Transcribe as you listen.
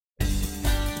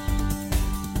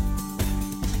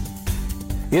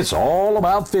It's all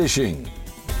about fishing.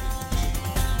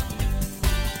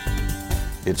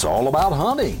 It's all about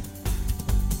hunting.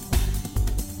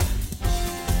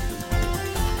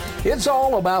 It's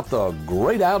all about the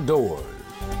great outdoors.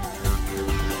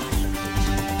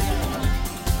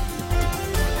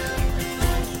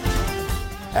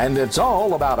 And it's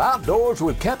all about outdoors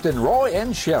with Captain Roy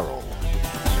and Cheryl.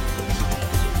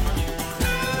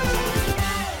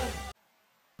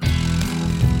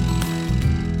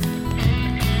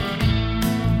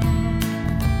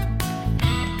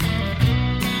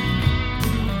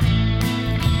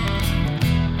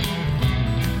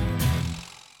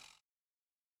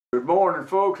 Good morning,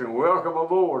 folks, and welcome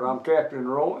aboard. I'm Captain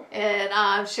Roy. And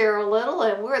I'm Cheryl Little,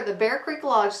 and we're at the Bear Creek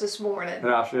Lodge this morning. And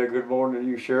I say good morning to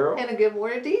you, Cheryl. And a good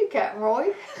morning to you, Captain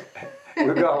Roy.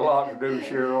 We've got a lot to do,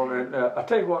 Cheryl, and I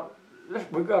tell you what,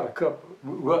 we've got a couple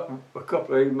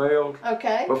of emails.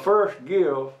 Okay. But first,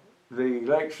 give the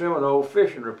Lake Seminole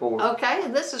fishing report. Okay,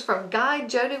 and this is from Guide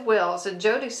Jody Wells, and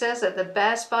Jody says that the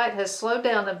bass bite has slowed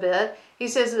down a bit. He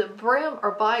says that brim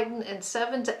are biting in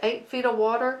 7 to 8 feet of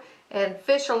water, and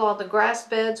fish along the grass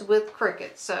beds with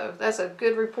crickets. So that's a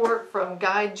good report from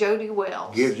Guide Jody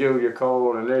Wells. Give Jody a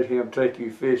call and let him take you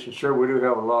fishing. Sure, we do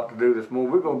have a lot to do this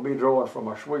morning. We're going to be drawing from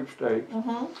our sweepstakes.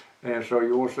 And so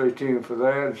you want to stay tuned for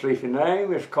that and see if your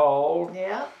name is called.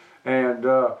 Yeah. And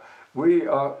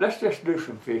let's just do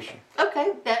some fishing.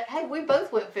 Okay. Hey, we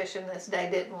both went fishing this day,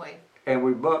 didn't we? And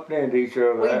we bumped into each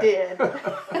other. We did.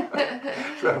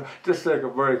 So just take a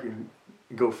break and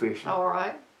go fishing. All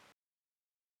right.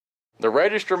 The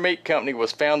Register Meat Company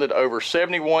was founded over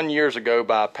 71 years ago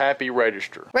by Pappy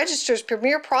Register. Register's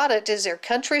premier product is their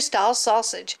country-style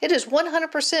sausage. It is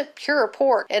 100% pure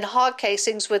pork and hog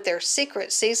casings with their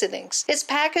secret seasonings. It's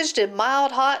packaged in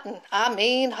mild hot, and I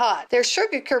mean hot. Their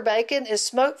sugar cure bacon is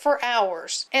smoked for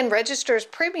hours. And Register's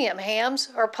premium hams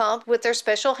are pumped with their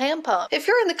special ham pump. If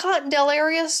you're in the Cottondale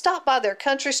area, stop by their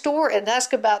country store and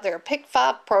ask about their Pick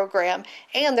 5 program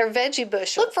and their veggie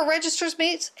bushel. Look for Register's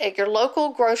meats at your local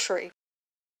grocery.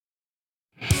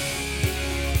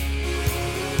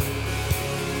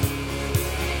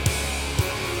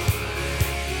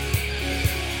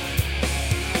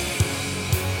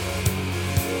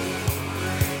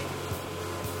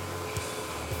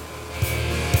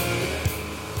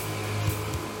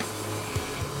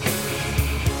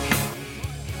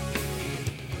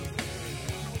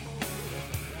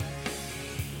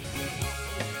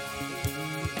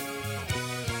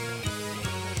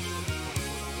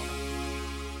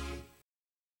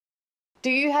 Do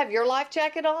you have your life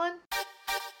jacket on?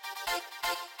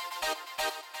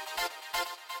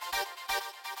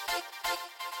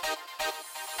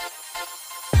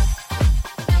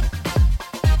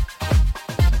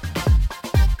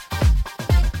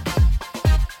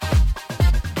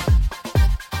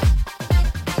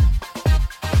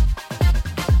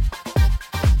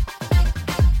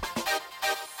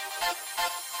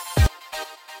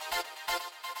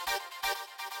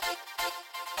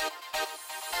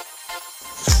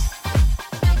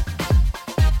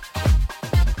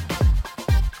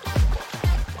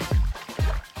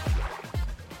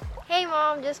 Hey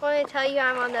Mom, just want to tell you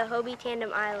I'm on the Hobie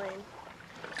Tandem Island.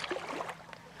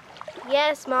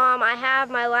 Yes Mom, I have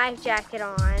my life jacket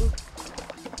on.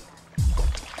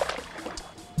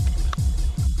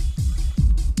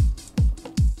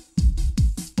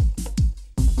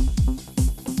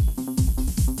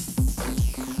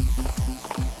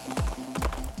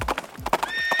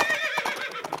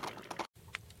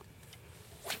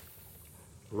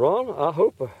 Ron, I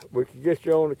hope we can get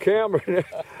you on the camera.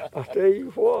 I tell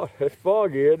you what, it's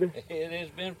foggy, isn't it? It has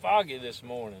been foggy this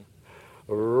morning.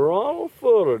 Ronald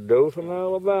Fuller, Dothan,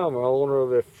 Alabama, owner of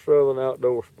the Southern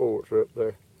Outdoor Sports up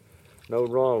there. Known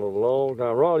Ronald a long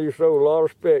time. Ronald, you sold a lot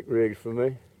of spec rigs for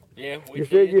me. Yeah, we You did.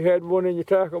 said you had one in your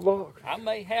tackle box? I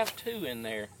may have two in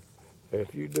there.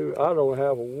 If you do, I don't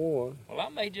have a one. Well, I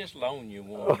may just loan you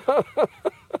one.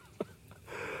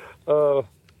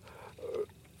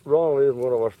 Ronald is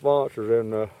one of our sponsors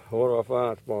and one of our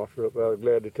fine sponsors up there. I'm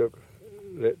glad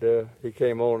he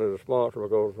came on as a sponsor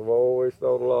because I've always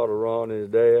thought a lot of Ron and his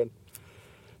dad.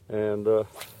 And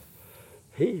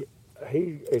he,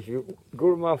 if you go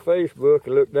to my Facebook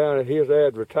and look down at his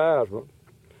advertisement,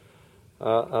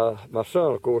 my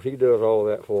son, of course, he does all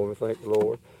that for me, thank the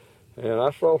Lord. And I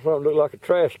saw something look like a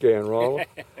trash can, Ronald.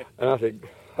 And I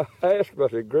asked him, I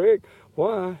said, Greg,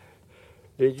 why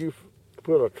did you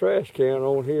put a trash can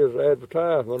on his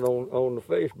advertisement on the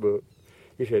Facebook?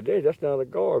 He said, Dad, that's not a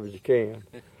garbage can.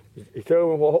 He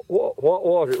told me, what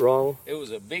was it, Ronald? It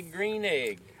was a big green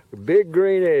egg. A big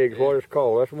green egg is what it's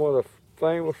called. That's one of the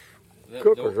famous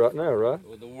cookers right now,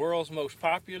 right? The world's most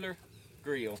popular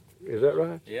grill. Is that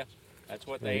right? Yeah, that's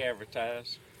what they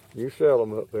advertise. You sell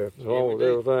them up there, along with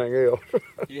everything else.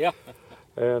 Yeah.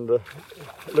 And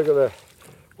look at that,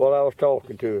 while I was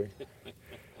talking to him.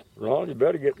 Ron, you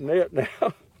better get the net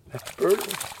now. That's pretty.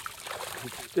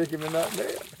 Stick him in that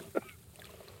net.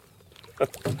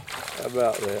 How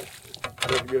about that?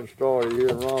 Let's get started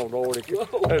here. Ron already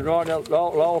Ron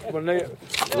lost my net.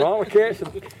 Ron catch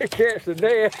the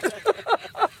net.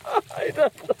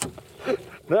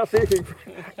 Now see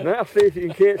if you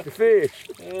can catch the fish.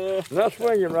 Now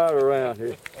swing him right around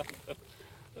here.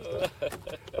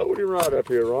 Hold him right up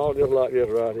here, Ron, just like this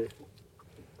right here.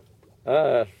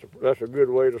 That's a good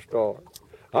way to start.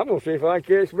 I'm gonna see if I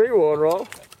can catch me one, Ron.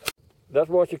 That's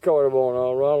what you caught him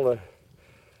on, Ron.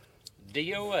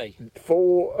 DOA.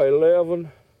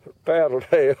 411 paddle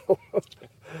tail.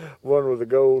 One with a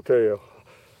gold tail.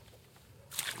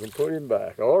 You can put him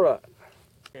back. All right.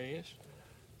 Yes.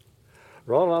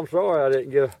 Ron, I'm sorry I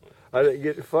didn't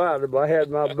get to fight it, but I had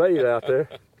my bait out there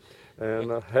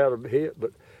and had a hit.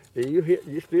 But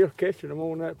you still catching them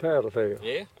on that paddle tail.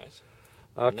 Yeah.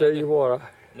 I'll tell you what.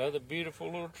 Another beautiful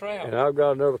little trout. And I've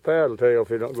got another paddle tail if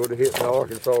he don't go to hit the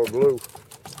Arkansas blue.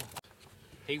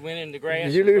 He went in the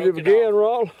grass. Did you lose him again,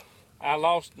 Ron? I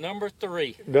lost number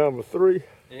 3. Number 3?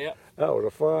 Yep. That was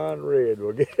a fine red.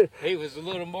 He was a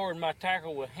little more than my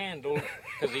tackle would handle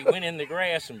because he went in the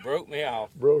grass and broke me off.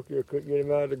 Broke you, couldn't get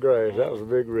him out of the grass. That was a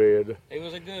big red. He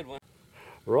was a good one.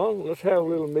 Ron, let's have a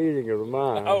little meeting of the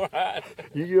mind. All right.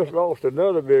 You just lost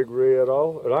another big red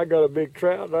off, and I got a big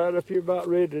trout right up here about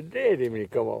ready to dead him when he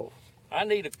come off. I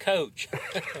need a coach.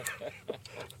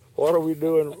 What are we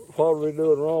doing wrong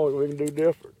that we can do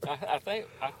different? I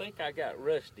think I got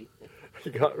rusty.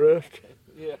 You got rusty?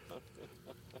 Yeah.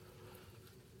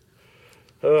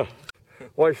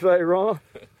 What you say, Ron?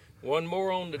 One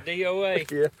more on the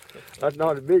DOA. Yeah, that's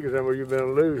not as big as them where you've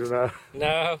been losing.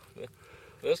 No,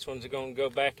 this one's going to go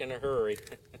back in a hurry.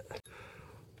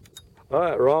 All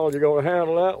right, Ron, you going to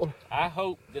handle that one? I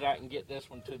hope that I can get this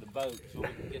one to the boat so we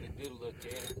can get a good look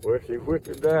at it. Well, see, whip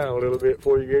him down a little bit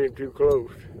before you get him too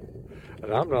close.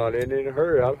 And I'm not in any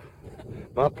hurry.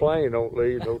 My plane don't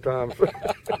leave no time soon.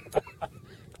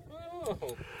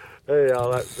 Oh. Hey, I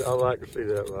like to see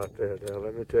that right there. Now,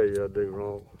 let me tell you, I do,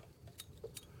 Ron.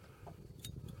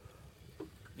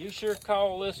 You sure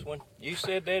call this one. You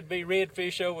said there'd be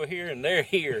redfish over here, and they're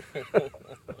here.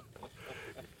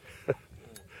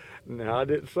 No, I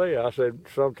didn't say. I said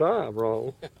sometime,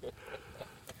 Ron.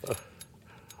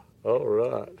 All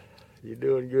right. You're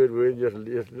doing good with just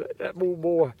that little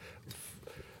boy.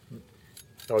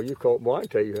 Oh, you caught. Well, I can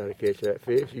tell you how to catch that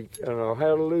fish. And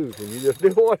how to lose him. You just do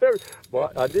whatever.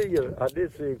 But I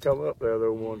did see him come up there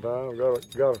though one time.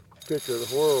 Got a picture of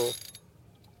the whirl.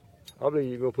 I believe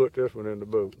you're gonna put this one in the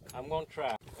boat. I'm gonna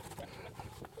try.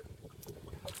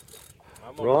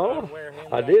 Ron,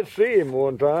 I did see him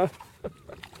one time.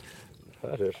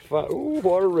 That is fine. Ooh,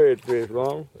 what a redfish,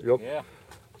 Ron. Yeah.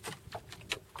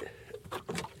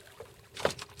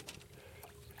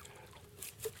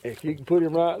 If you can put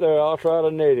him right there, I'll try to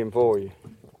net him for you.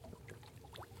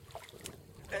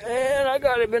 And I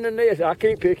got him in the net. I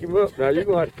can't pick him up now. You're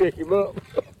going to have to pick him up.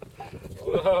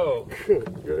 Whoa.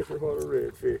 Good gracious, what a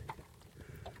redfish.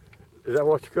 Is that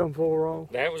what you come for, Ron?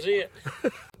 That was it.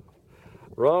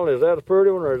 Ron, is that a pretty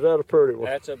one or is that a pretty one?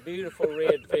 That's a beautiful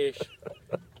redfish.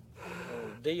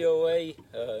 DOA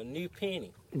New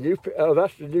Penny. Oh,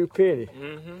 that's the New Penny.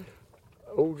 Mm-hmm.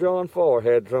 Old John Farr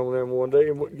had some of them one day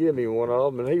and wouldn't give me one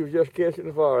of them, and he was just catching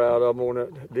the fire out of them on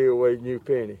that DOA New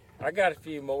Penny. I got a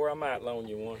few more. I might loan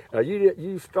you one. Now,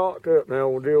 you stocked up now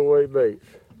on DOA baits.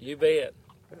 You bet.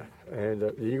 And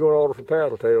you're going to order some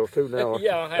paddle tails too now.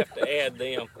 Yeah, I'll have to add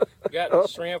them. Got the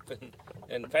shrimp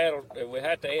and paddle. We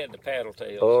have to add the paddle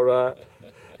tails. All right.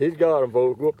 He's got them,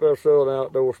 folks. Go up there, Southern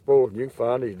Outdoor Sports, and you can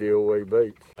find these DOA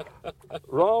baits.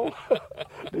 Ron,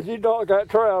 did you knock that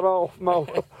trout off?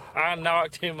 I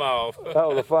knocked him off. That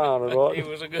was a fine one, wasn't it? He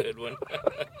was a good one.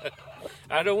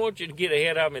 I don't want you to get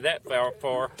ahead of me that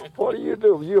far. What do you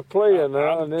do? You're playing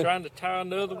now. I'm trying to tie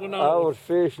another one on. I was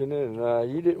fishing, and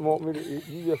you didn't want me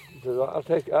to. You just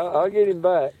said, I'll get him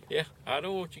back. Yeah, I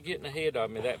don't want you getting ahead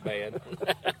of me that bad.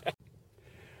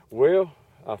 Well,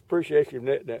 I appreciate you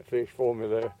netting that fish for me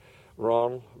there,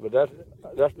 Ronald. But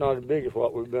that's not as big as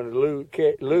what we've been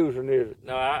losing, is it?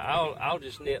 No, I'll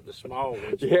just net the small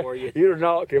ones for you. You'd have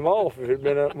knocked him off if it'd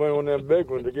been one of them big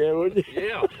ones again, wouldn't you?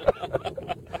 Yeah.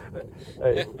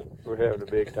 Hey, we're having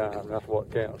a big time. That's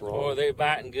what counts, Ronald. Boy, they're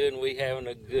biting good and we having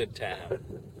a good time.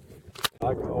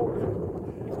 I can hold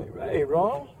it. Hey,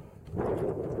 Ronald.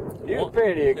 New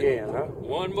penny again, huh?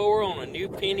 One more on a New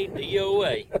Penny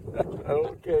DOA.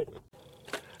 Okay.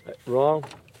 Ron,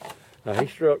 now he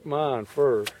struck mine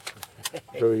first.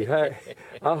 So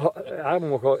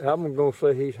I'm gonna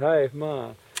say he's half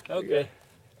mine. Okay.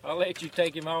 I'll let you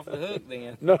take him off the hook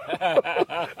then. No.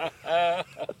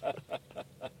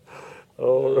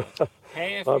 Oh,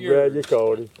 Half I'm yours. glad you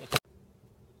caught him.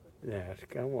 Yes,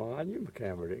 come on. I knew my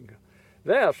camera didn't go.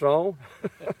 That's on.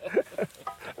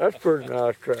 That's a pretty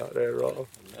nice trout there, Ross.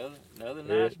 Another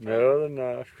nice trout. Another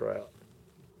nice trout.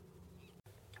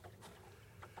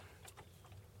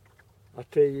 I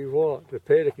tell you what, the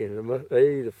pelicans,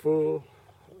 they either full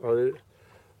or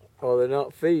they're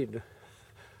not feeding.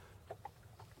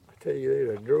 I tell you,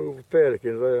 there's a drove of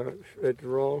pelicans there at the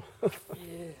wrong.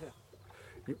 Yeah.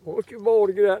 Want your boy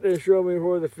to get out there and show me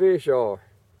where the fish are.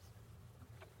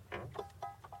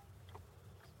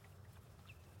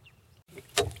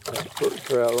 That's a pretty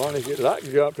trout, Ronnie. He like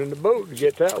jumped in the boat to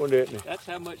get that one, didn't he? That's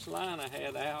how much line I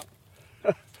had out.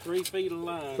 3 feet of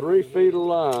line. 3 feet of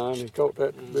line and caught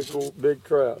that big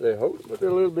trout there. Hold it with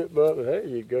a little bit, brother. There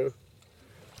you go.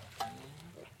 I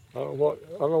don't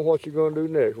know what you're gonna do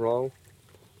next, Ron.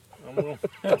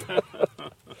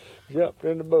 Jumped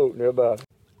in the boat and everybody.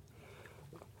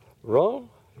 Ron,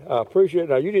 I appreciate it.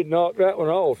 Now you didn't knock that one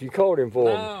off. You caught him for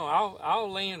me. No,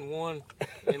 I'll land one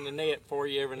in the net for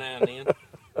you every now and then.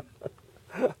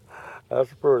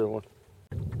 That's a pretty one.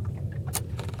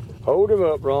 Hold him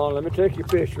up, Ron. Let me take your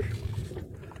picture.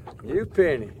 You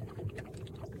penny.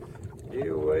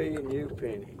 You weigh and you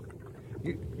penny.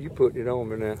 You put it on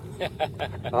me now.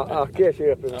 I'll catch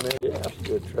you up in a minute. Yeah, that's a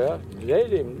good trout.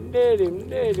 Net him, net him,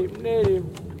 net him, net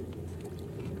him.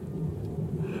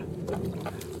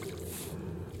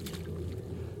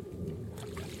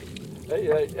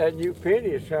 That new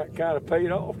penny has kind of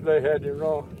paid off today, hadn't it,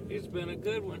 Ron? It's been a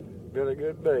good one. Been a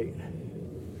good bait.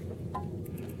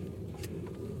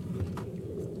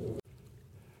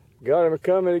 Got him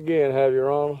coming again, have you,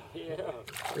 Ronald? Yeah.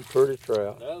 A pretty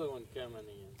trout. The other one coming in.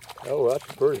 Oh, that's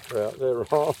a pretty trout there,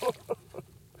 Ronald.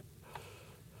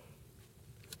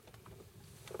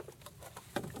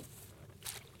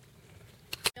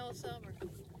 All summer.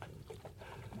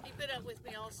 He put up with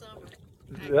me all summer.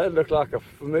 That looks like a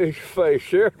familiar face,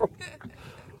 Cheryl.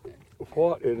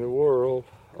 What in the world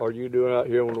are you doing out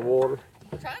here on the water?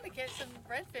 I'm trying to catch some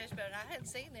redfish, but I hadn't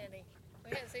seen any.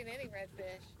 We hadn't seen any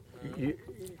redfish.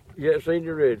 You haven't seen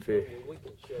your redfish?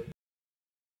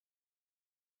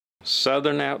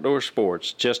 Southern Outdoor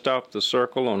Sports, just off the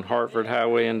circle on Hartford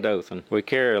Highway in Dothan. We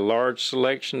carry a large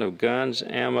selection of guns,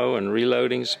 ammo, and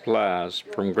reloading supplies,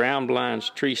 from ground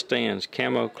blinds, tree stands,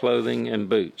 camo clothing, and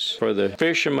boots. For the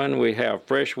fishermen, we have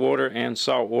freshwater and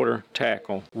saltwater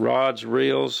tackle, rods,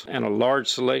 reels, and a large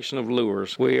selection of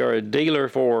lures. We are a dealer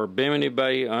for Bimini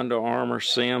Bay, Under Armour,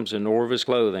 Sims, and Orvis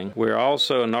clothing. We are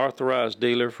also an authorized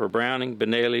dealer for Browning,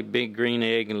 Benelli, Big Green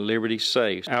Egg, and Liberty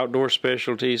Safes. Outdoor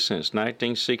specialties since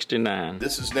 1960.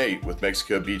 This is Nate with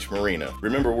Mexico Beach Marina.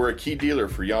 Remember, we're a key dealer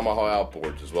for Yamaha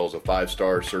outboards, as well as a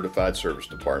 5-star certified service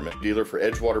department. Dealer for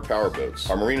Edgewater powerboats.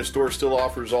 Our marina store still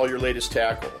offers all your latest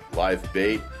tackle, live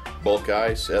bait, bulk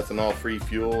ice, ethanol-free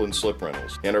fuel, and slip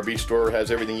rentals. And our beach store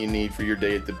has everything you need for your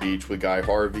day at the beach with Guy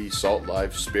Harvey, Salt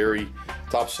Life, Sperry,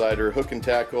 Topsider, Hook and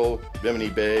Tackle, Bimini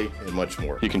Bay, and much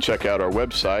more. You can check out our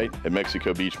website at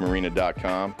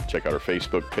mexicobeachmarina.com. Check out our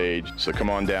Facebook page. So come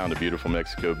on down to beautiful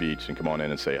Mexico Beach and come on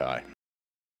in and say hi.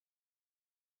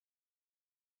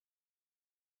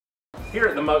 Here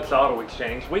at the Moats Auto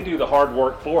Exchange, we do the hard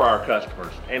work for our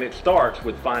customers, and it starts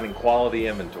with finding quality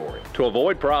inventory. To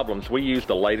avoid problems, we use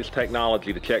the latest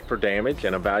technology to check for damage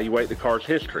and evaluate the car's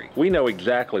history. We know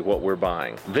exactly what we're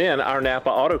buying. Then our Napa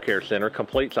Auto Care Center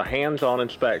completes a hands-on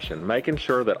inspection, making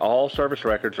sure that all service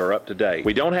records are up to date.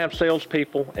 We don't have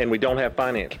salespeople and we don't have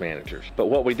finance managers, but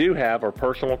what we do have are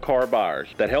personal car buyers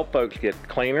that help folks get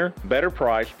cleaner, better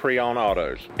priced pre-owned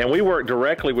autos. And we work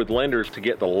directly with lenders to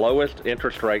get the lowest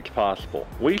interest rates possible.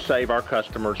 We save our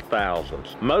customers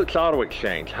thousands. Moats Auto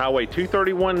Exchange, Highway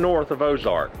 231 north of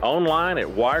Ozark. Online at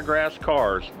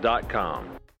wiregrasscars.com.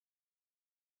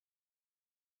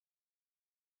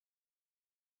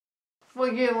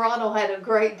 Well, you and Ronald had a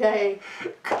great day.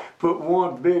 Put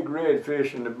one big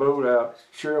redfish in the boat out.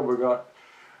 Sure,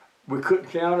 we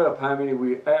couldn't count up how many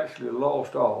we actually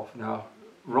lost off. Now,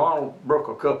 Ronald broke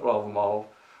a couple of them off,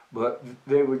 but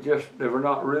they were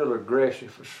not real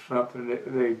aggressive or something.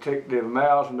 They take their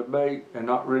mouths in the bait and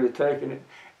not really taking it.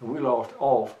 And we lost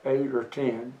off 8 or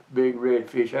 10 big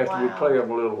redfish. After we play them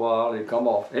a little while, they come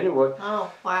off. Anyway. Oh,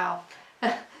 wow.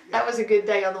 That was a good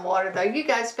day on the water, though. You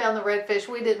guys found the redfish.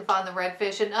 We didn't find the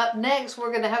redfish. And up next,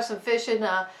 we're going to have some fishing.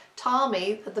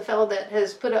 Tommy, the fellow that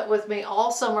has put up with me all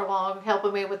summer long,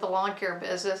 helping me with the lawn care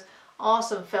business.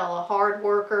 Awesome fella, hard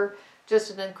worker. just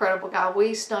an incredible guy.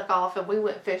 We snuck off and we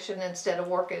went fishing instead of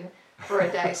working for a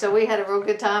day. So we had a real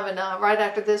good time, and right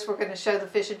after this we're going to show the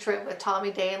fishing trip with Tommy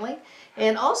Danley.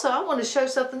 And also I want to show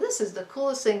something. This is the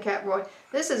coolest thing, Captain Roy.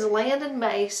 This is Landon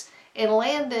Mace, and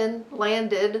Landon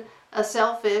landed a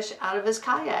sailfish out of his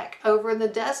kayak over in the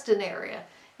Destin area.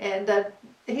 And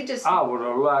he just... I would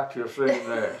have liked to have seen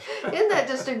that. Isn't that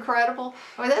just incredible?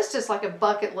 I mean, that's just like a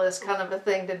bucket list kind of a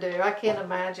thing to do. I can't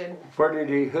imagine. Where did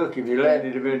he hook him? He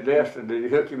landed him in Destin. Did he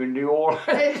hook him in New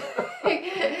Orleans?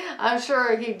 I'm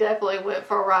sure he definitely went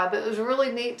for a ride, but it was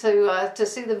really neat to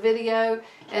see the video,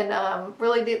 and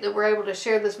really neat that we're able to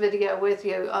share this video with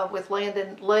you with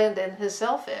Landon, his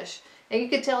sailfish. And you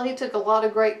could tell he took a lot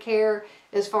of great care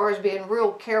as far as being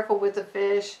real careful with the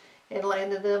fish and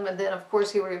landed them, and then of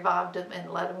course he revived them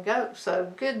and let them go. So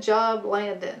good job,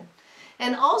 Landon.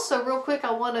 And also real quick,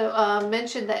 I want to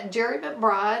mention that Jerry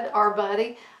McBride, our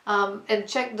buddy, and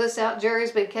check this out,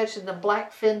 Jerry's been catching the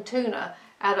blackfin tuna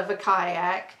out of a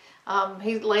kayak.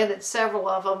 He landed several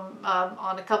of them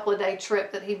on a couple of day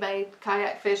trip that he made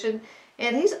kayak fishing.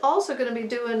 And he's also going to be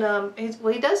doing,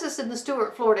 he does this in the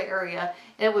Stuart, Florida area,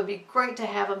 and it would be great to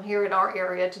have him here in our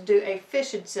area to do a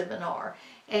fishing seminar.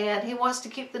 And he wants to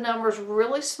keep the numbers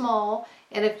really small,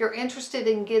 and if you're interested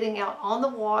in getting out on the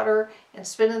water and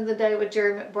spending the day with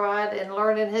Jerry McBride and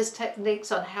learning his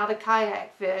techniques on how to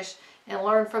kayak fish and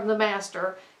learn from the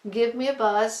master, give me a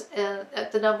buzz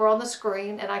at the number on the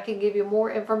screen, and I can give you more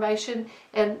information.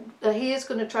 And he is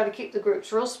going to try to keep the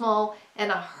groups real small,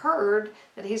 and I heard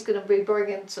that he's going to be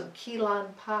bringing some key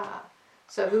lime pie.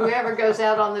 So whoever goes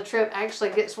out on the trip actually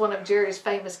gets one of Jerry's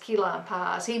famous key lime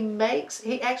pies.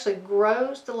 He actually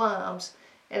grows the limes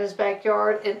in his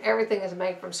backyard, and everything is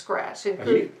made from scratch.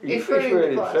 You fish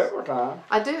with him several times.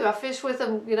 I do. I fish with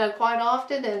him, quite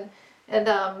often,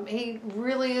 and he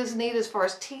really is neat as far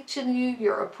as teaching you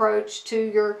your approach to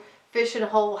your fishing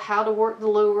hole, how to work the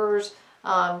lures,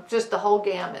 just the whole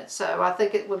gamut. So I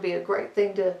think it would be a great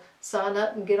thing to sign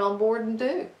up and get on board and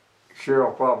do.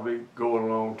 Cheryl probably going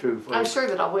along too. I'm sure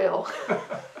that I will.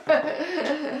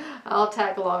 I'll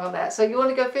tag along on that. So you want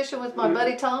to go fishing with my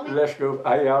buddy Tommy? Let's go.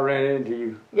 Hey, I ran into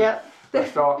you. Yep.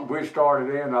 We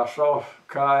started in. I saw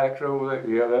kayaks over there.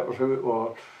 Yeah, that was who it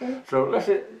was. So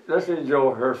let's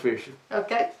enjoy her fishing.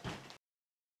 Okay.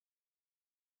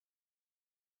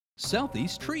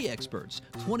 Southeast Tree Experts,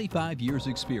 25 years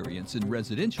experience in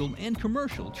residential and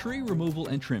commercial tree removal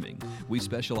and trimming. We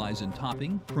specialize in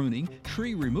topping, pruning,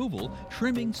 tree removal,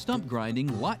 trimming, stump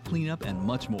grinding, lot cleanup, and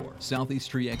much more. Southeast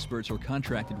Tree Experts are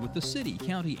contracted with the city,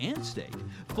 county, and state,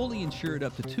 fully insured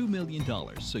up to $2 million,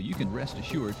 so you can rest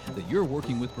assured that you're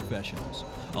working with professionals.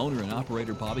 Owner and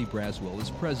operator Bobby Braswell is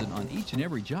present on each and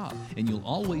every job, and you'll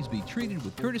always be treated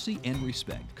with courtesy and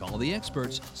respect. Call the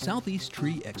experts, Southeast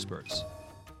Tree Experts.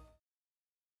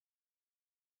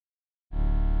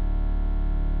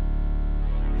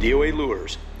 DOA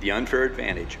Lures, the unfair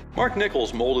advantage. Mark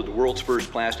Nichols molded the world's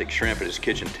first plastic shrimp at his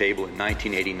kitchen table in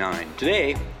 1989.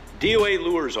 Today, DOA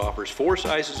Lures offers 4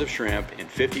 sizes of shrimp in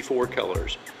 54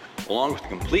 colors, along with a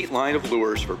complete line of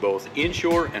lures for both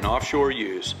inshore and offshore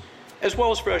use, as well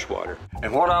as freshwater.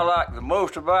 And what I like the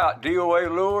most about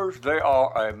DOA Lures, they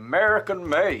are American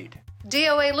made.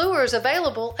 DOA Lures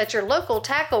available at your local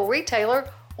tackle retailer,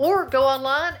 or go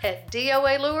online at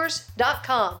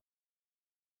doalures.com.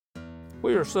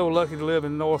 We are so lucky to live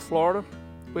in North Florida.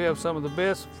 We have some of the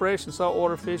best fresh and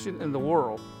saltwater fishing in the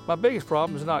world. My biggest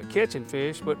problem is not catching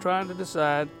fish, but trying to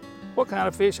decide what kind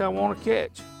of fish I want to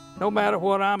catch. No matter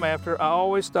what I'm after, I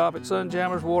always stop at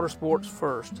Sunjammers Water Sports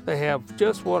first. They have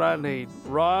just what I need: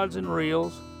 rods and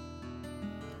reels,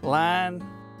 line,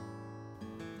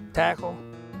 tackle,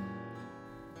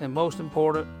 and most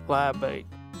important, live bait.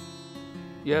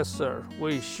 Yes, sir,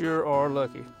 we sure are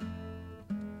lucky.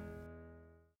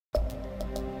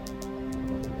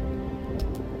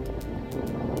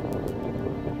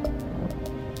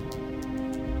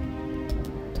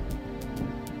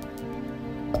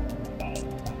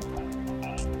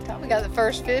 We got the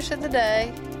first fish of the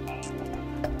day.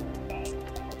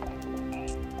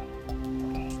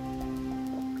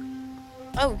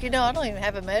 Oh, I don't even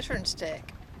have a measuring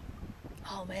stick.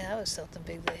 Oh man, that was something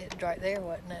big that hit right there,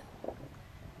 wasn't it?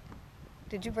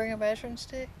 Did you bring a measuring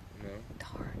stick? No.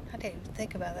 Darn, I didn't even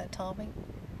think about that, Tommy.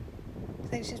 You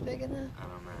think she's big enough? I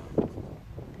don't know.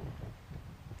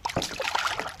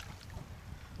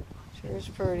 Sure is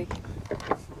pretty.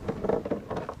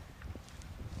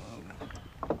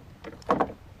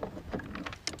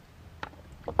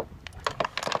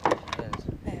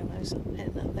 Man, there's something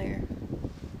hitting up there.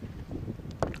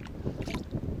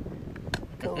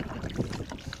 Cool.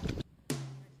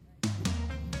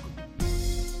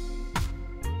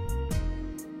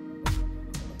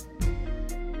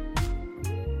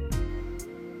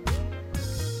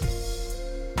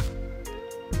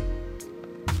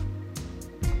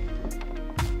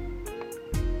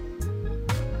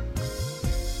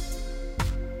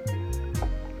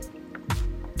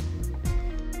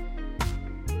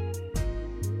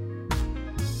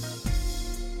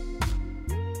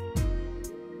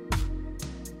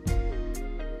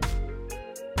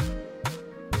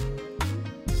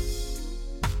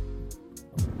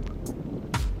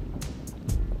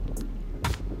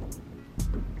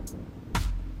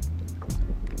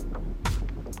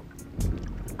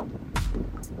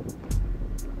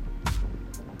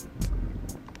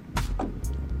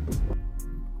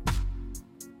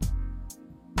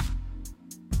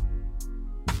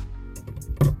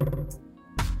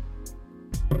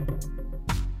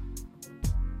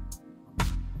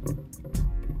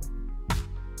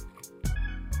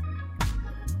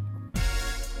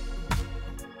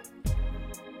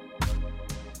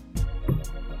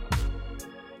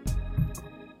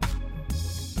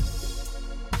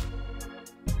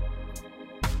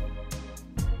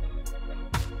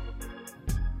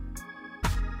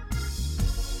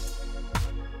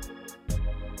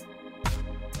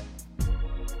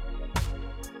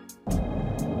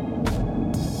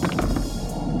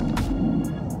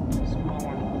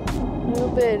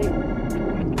 bitty.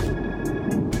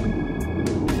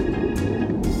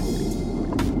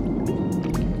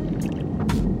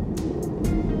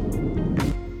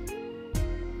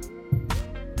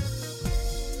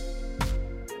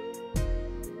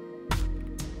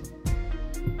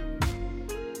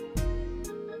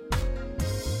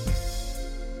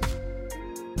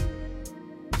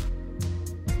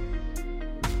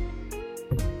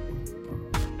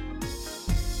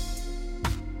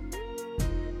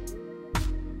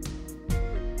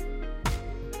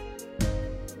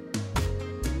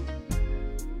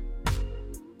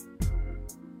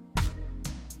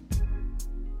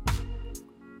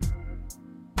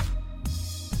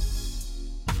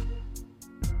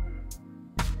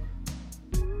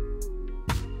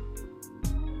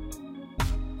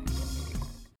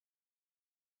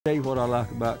 Tell you what I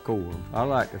like about Coram. I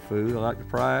like the food, I like the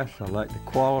price, I like the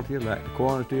quality, I like the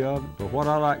quantity of it. But what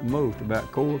I like most about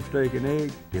Coram steak and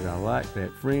eggs is I like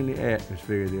that friendly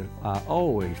atmosphere that I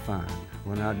always find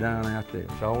when I dine out there.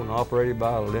 It's owned and operated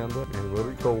by Linda and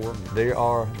Willie Coram. They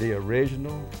are the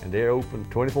original, and they're open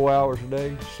 24 hours a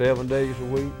day, 7 days a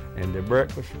week, and their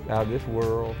breakfast out of this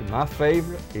world. And my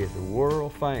favorite is the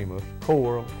world famous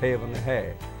Coram Heavenly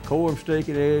Hash. Coram Steak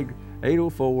and Eggs,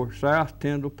 804 South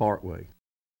Tyndall Parkway.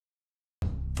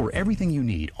 For everything you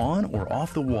need on or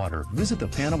off the water, visit the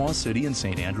Panama City and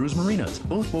St. Andrews Marinas.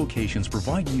 Both locations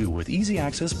provide you with easy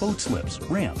access boat slips,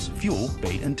 ramps, fuel,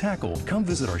 bait, and tackle. Come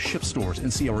visit our ship stores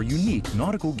and see our unique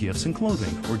nautical gifts and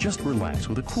clothing, or just relax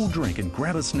with a cool drink and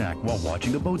grab a snack while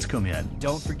watching the boats come in.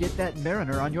 Don't forget that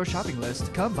Mariner on your shopping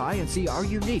list. Come by and see our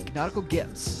unique nautical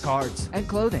gifts, cards, and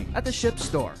clothing at the ship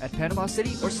store at Panama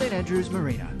City or St. Andrews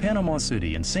Marina. Panama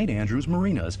City and St. Andrews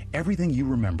Marinas, everything you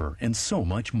remember and so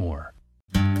much more.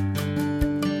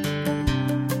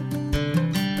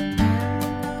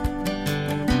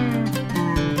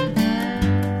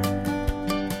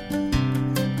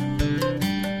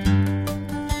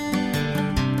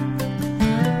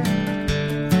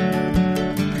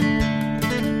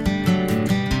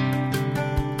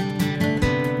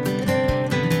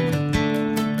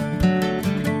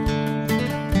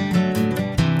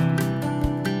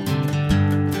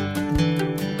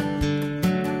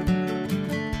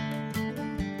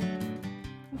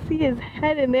 See his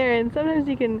head in there, and sometimes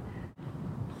you can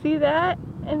see that,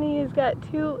 and he's got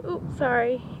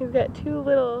he's got two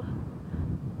little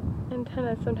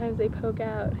antennas. Sometimes they poke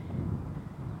out.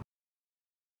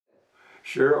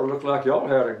 Cheryl, looked like y'all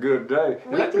had a good day.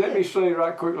 Let me say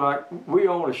right quick, like, we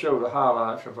only show the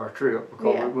highlights of our trip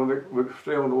because we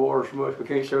stay on the water so much we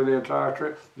can't show the entire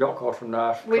trip. Y'all caught some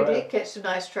nice trout. We did catch some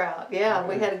nice trout. Yeah,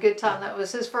 we had a good time. That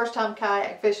was his first time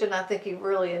kayak fishing. I think he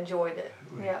really enjoyed it.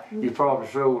 Yeah. You probably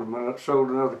sold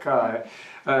another kayak.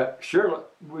 Cheryl,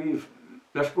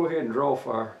 let's go ahead and draw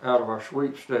out of our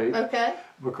sweepstakes. Okay.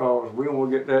 Because we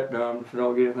want to get that done if we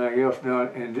don't get anything else done.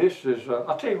 And this is,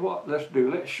 I'll tell you what, let's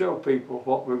show people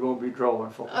what we're going to be drawing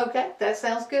for. Okay, that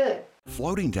sounds good.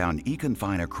 Floating down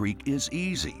Econfina Creek is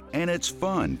easy, and it's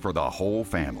fun for the whole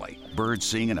family. Birds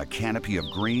sing in a canopy of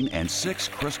green, and 6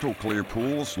 crystal clear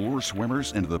pools lure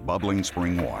swimmers into the bubbling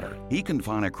spring water.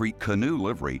 Econfina Creek Canoe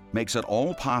Livery makes it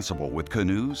all possible with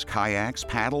canoes, kayaks,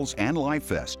 paddles, and life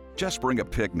vests. Just bring a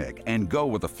picnic and go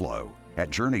with the flow. At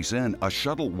Journey's End, a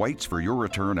shuttle waits for your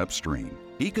return upstream.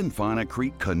 Econfina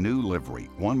Creek Canoe Livery,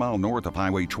 1 mile north of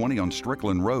Highway 20 on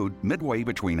Strickland Road, midway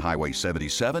between Highway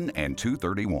 77 and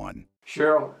 231.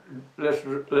 Cheryl, let's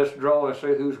draw and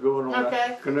see who's going on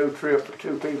that canoe trip for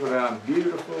 2 people down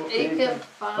beautiful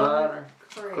Econfina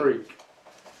Creek.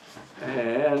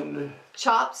 And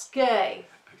Chops Gay.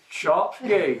 Chops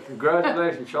Gay.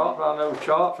 Congratulations, Chops. I know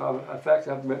Chops. In fact,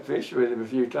 I've been fishing with him a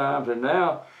few times, and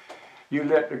now you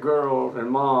let the girls and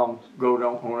mom go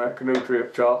on that canoe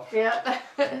trip, Chops. Yeah.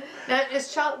 Now,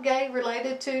 is Chop Gay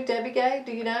related to Debbie Gay?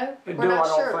 Do you know? I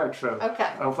don't think so. Okay.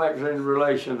 I don't think there's any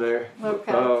relation there.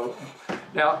 Okay.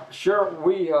 Now,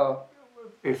 Cheryl,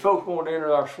 if folks want to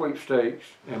enter our sweepstakes,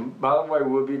 and by the way,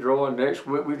 we'll be drawing next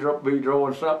week, we'll be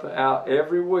drawing something out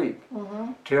every week.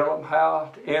 Mm-hmm. Tell them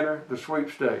how to enter the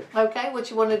sweepstakes. Okay, what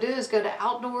you want to do is go to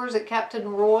Outdoors at Captain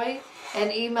Roy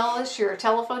and email us your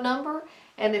telephone number.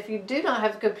 And if you do not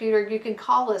have a computer, you can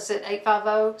call us at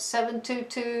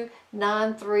 850-722-9382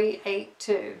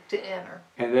 to enter.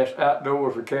 And that's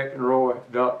outdoors at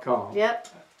CaptainRoy.com. Yep.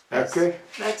 Okay.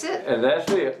 That's it. And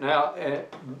that's it. Now,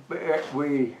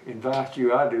 we invite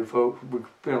you, I do, folks, we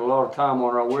spend a lot of time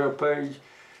on our webpage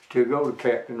to go to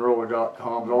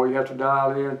CaptainRoy.com. Or you have to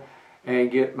dial in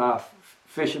and get my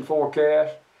fishing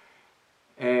forecast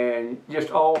and just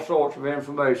all sorts of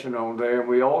information on there. And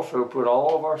we also put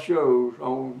all of our shows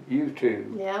on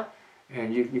YouTube. Yeah.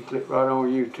 and you can click right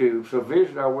on YouTube. So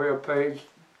visit our webpage,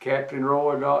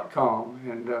 CaptainRoy.com,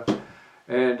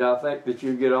 and I think that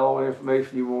you get all the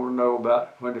information you want to know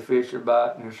about when the fish are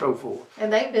biting and so forth.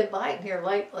 And they've been biting here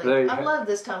lately. I love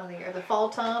this time of the year. The fall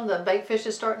time, the bait fish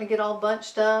is starting to get all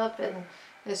bunched up, and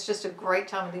it's just a great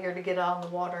time of the year to get out in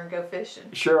the water and go fishing.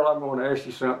 Cheryl, I'm going to ask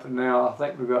you something now. I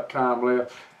think we've got time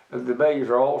left. The baits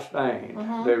are all stained.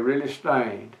 They're really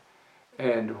stained.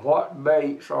 And what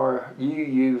baits are you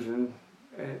using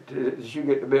that you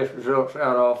get the best results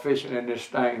out of fishing in this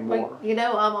stained water? You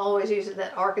know, I'm always using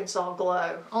that Arkansas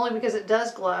Glow, only because it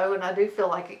does glow, and I do feel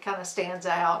like it kind of stands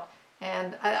out.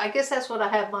 And I guess that's what I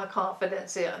have my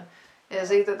confidence in,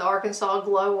 is either the Arkansas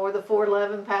Glow or the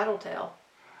 411 paddle tail.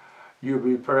 You'll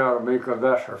be proud of me because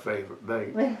that's her favorite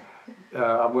bait.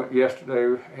 I went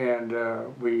yesterday and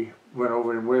we went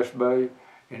over in West Bay,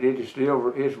 and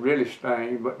it's really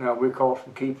stained, but now we caught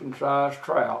some keeping size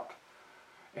trout.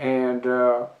 And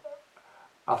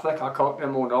I think I caught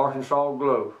them on the Arkansas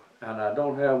Glow, and I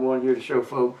don't have one here to show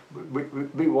folks. We'll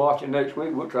be watching next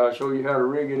week. We'll try to show you how to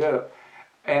rig it up.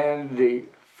 And the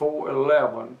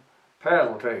 411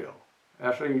 paddle tail.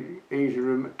 That's easy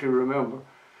to remember.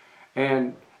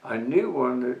 And a new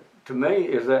one that, to me,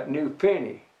 is that new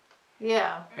penny.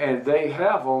 Yeah. And they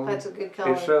have them That's a good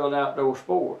color. in Southern Outdoor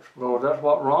Sports. Well, that's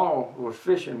what Ronald was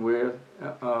fishing with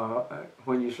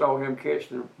when you saw him catch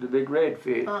the big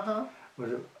redfish.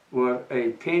 Was a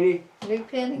penny. New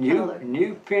penny color.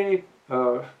 New penny,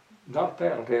 not a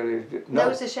paddle tail, is it? No,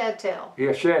 it's a shad tail.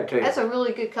 Yeah, shad tail. That's a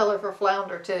really good color for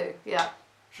flounder too. Yeah.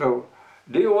 So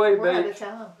DOA We're out of baits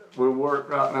time. will work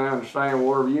right now in the same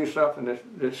water. Use something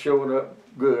that's showing up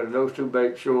good, and those two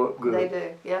baits show up good. They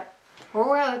do, yeah. Well,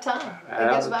 we're out of time.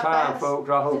 Out of time, folks.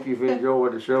 I hope you've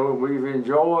enjoyed the show. We've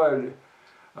enjoyed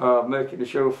making the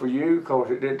show for you,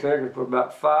 because it did take us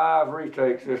about 5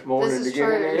 retakes this morning to get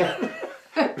it in.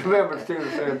 Remember to tune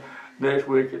us in next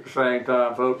week at the same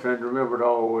time, folks, and remember to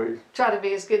always try to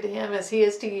be as good to him as he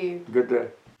is to you. Good day.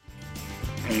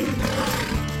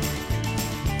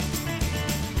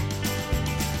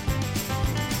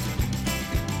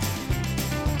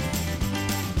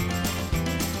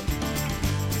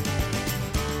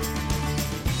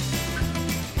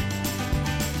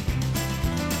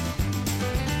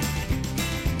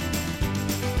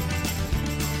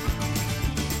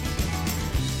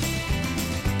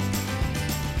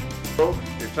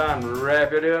 It's time to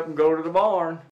wrap it up and go to the barn.